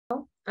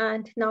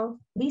And now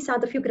these are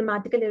the few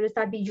grammatical errors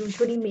that we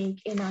usually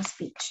make in our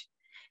speech.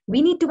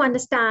 We need to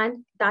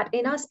understand that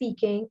in our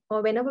speaking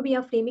or whenever we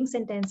are framing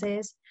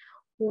sentences,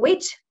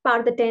 which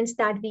part of the tense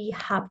that we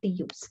have to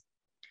use,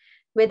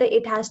 whether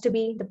it has to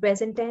be the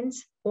present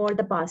tense or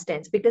the past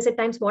tense, because at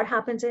times what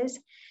happens is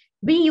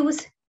we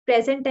use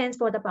present tense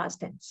for the past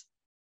tense.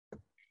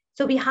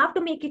 So we have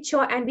to make it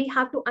sure, and we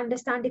have to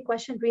understand the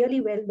question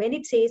really well when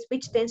it says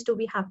which tense do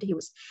we have to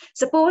use.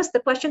 Suppose the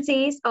question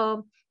says,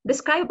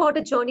 describe about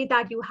a journey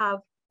that you have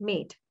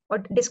made, or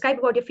describe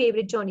about your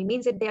favorite journey,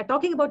 means that they are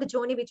talking about the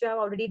journey which you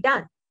have already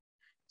done.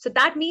 So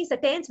that means the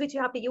tense which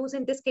you have to use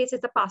in this case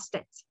is the past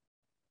tense.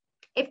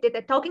 If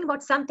they're talking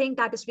about something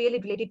that is really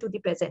related to the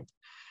present,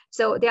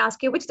 so they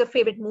ask you which is the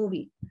favorite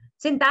movie.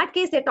 So in that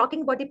case, they're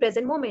talking about the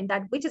present moment,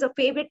 that which is a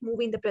favorite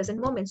movie in the present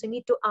moment. So you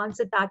need to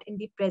answer that in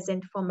the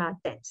present format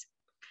tense.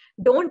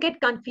 Don't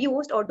get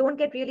confused or don't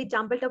get really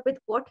jumbled up with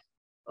what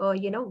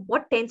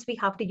tense we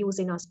have to use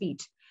in our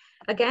speech.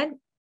 Again,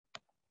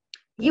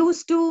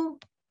 used to,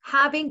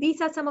 having, these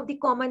are some of the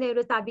common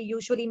errors that we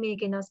usually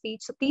make in our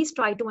speech. So please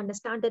try to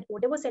understand that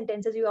whatever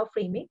sentences you are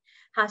framing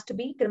has to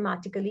be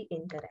grammatically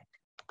incorrect.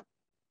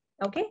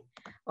 Okay.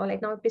 All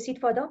right. Now proceed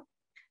further.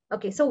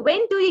 Okay, so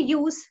when do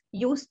you use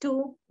used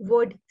to,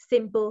 would,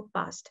 simple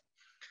past?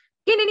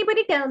 Can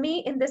anybody tell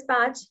me in this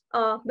batch,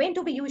 when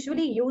do we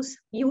usually use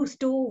used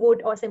to,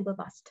 would, or simple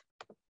past?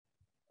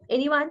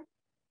 Anyone?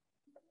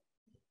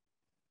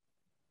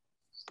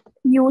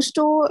 Used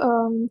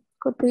to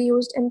could be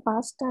used in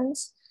past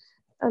tense.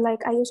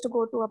 Like I used to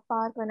go to a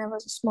park when I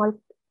was a small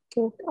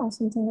kid or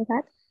something like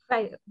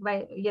that.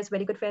 Right. Yes,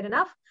 very good. Fair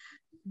enough.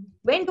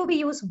 When do we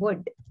use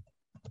would?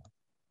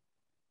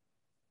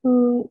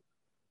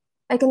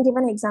 I can give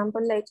an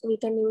example, like we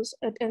can use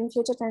it in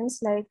future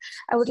tense, like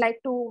I would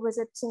like to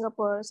visit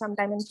Singapore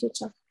sometime in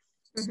future.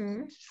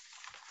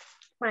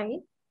 Right.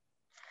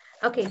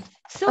 Okay.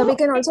 So we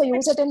can also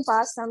use it in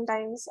past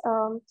sometimes,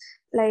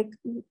 like,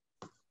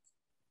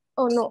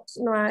 oh no,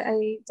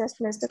 I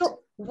just missed it. So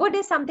would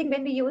is something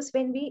when we use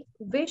when we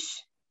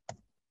wish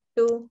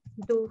to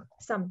do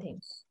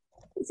something.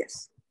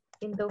 Yes.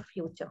 In the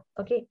future.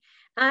 Okay.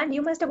 And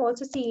you must have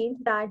also seen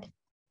that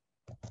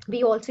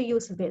we also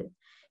use will.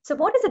 So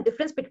what is the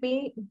difference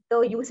between the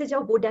usage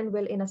of would and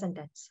will in a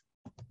sentence?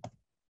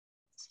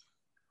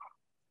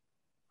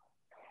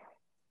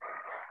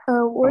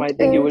 I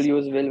think you will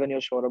use will when you're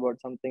sure about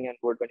something and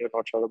would when you're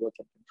not sure about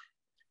something.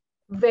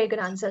 Very good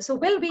answer. So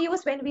will we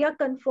use when we are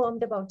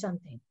confirmed about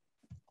something,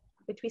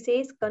 which we say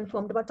is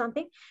confirmed about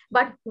something.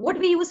 But would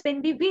we use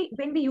when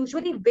we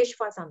usually wish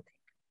for something?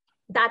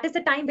 That is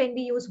the time when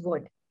we use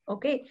would.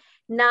 Okay.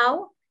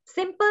 Now,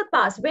 simple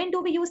past. When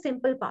do we use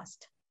simple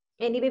past?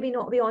 Anyway,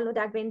 we all know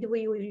that when do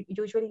we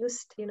usually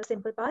use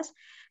simple past.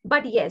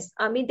 But yes,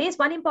 I mean, there's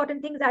one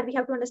important thing that we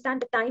have to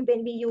understand: the time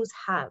when we use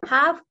have.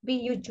 Have we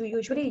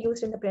usually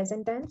used in the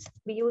present tense.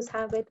 We use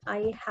have with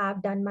I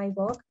have done my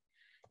work.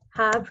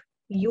 Have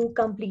you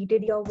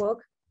completed your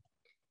work?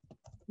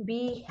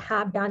 We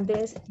have done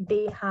this.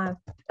 They have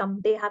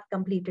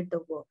completed the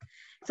work.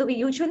 So we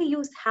usually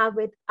use have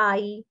with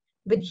I,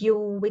 with you,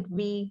 with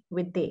we,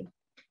 with they.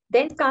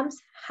 Then comes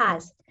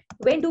has.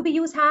 When do we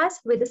use has?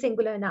 With a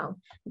singular noun.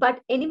 But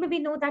anyway, we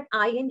know that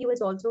I and you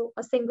is also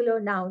a singular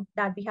noun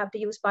that we have to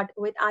use. But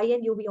with I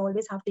and you, we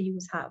always have to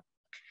use have.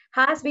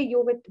 Has we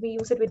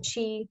use it with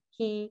she,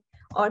 he,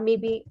 or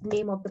maybe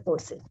name of the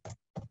person.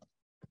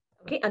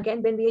 Okay,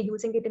 again, when we are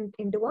using it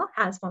into a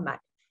has format.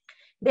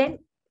 Then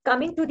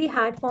coming to the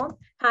had form,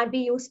 had we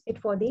used it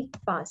for the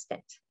past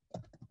tense.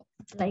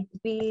 Like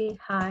we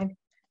had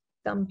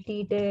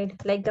completed,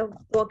 like the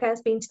work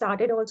has been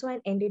started also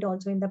and ended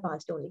also in the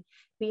past only.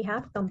 We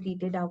have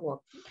completed our work.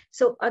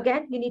 So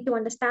again, you need to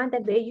understand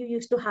that where you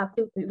do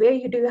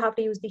you have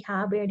to use the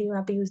have, where do you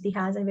have to use the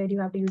has, and where do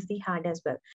you have to use the had as well.